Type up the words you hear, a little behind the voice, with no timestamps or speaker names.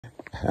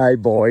Hi,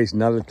 boys.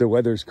 Now that the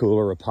weather's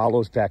cooler,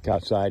 Apollo's back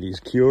outside. He's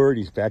cured.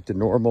 He's back to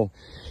normal.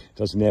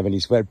 Doesn't have any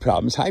sweat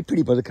problems. Hi,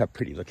 pretty buttercup.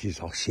 Pretty. Look, he's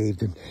all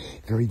shaved and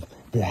very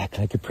black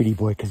like a pretty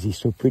boy because he's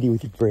so pretty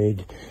with his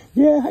braid.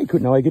 Yeah, I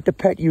could. Now I get to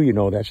pet you. You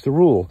know, that's the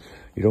rule.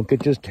 You don't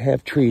get just to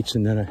have treats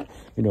and then,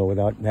 you know,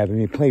 without having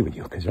me play with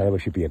you, because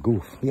otherwise you'd be a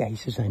goof. Yeah, he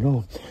says, I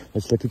know.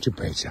 Let's look at your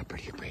braids. How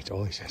pretty your braids.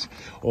 Oh, he says,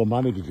 oh,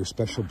 Mommy did your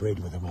special braid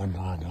with him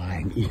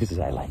online. He says,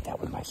 I like that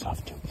with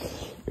myself, too.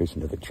 Here's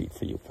another treat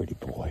for you, pretty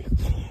boy.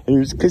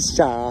 Here's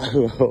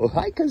Casalo.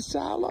 Hi,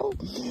 Casalo.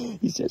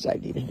 He says, I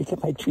need to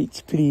get my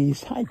treats,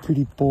 please. Hi,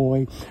 pretty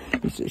boy.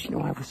 He says, you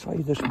know, I saw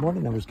you this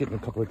morning. I was getting a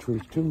couple of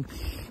treats, too.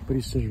 But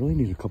he says, I really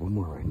need a couple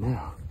more right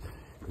now,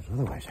 because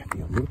otherwise I'd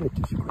be a little bit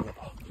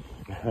disagreeable.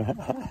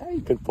 Hi,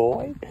 good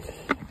boy.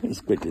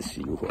 It's good to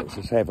see you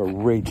horses. I have a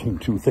raging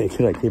toothache,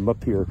 and I came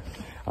up here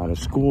on a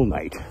school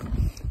night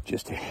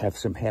just to have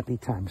some happy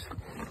times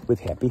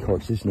with happy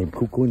horses named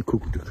Cuckoo and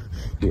Cuckoo.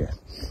 Yeah.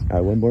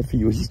 One more for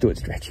you. He's doing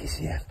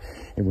stretchies, yeah.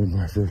 And one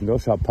more for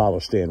notice how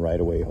Apollo's staying right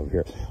away over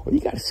here. Well,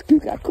 you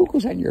got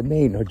Cuckoos on your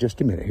mane. Oh,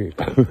 just a minute. Here you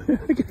go.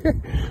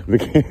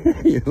 Look,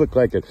 you look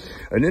like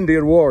an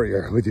Indian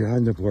warrior with your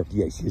hand up.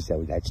 Yes,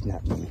 that's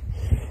not me.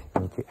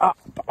 Okay.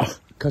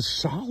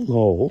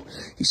 Casalo.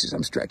 He says,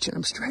 I'm stretching.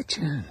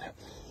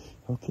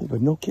 Okay,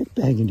 but no kid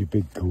banging, you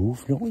big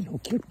goof. No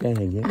kid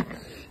banging.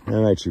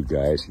 All right, you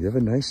guys. You have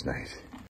a nice night.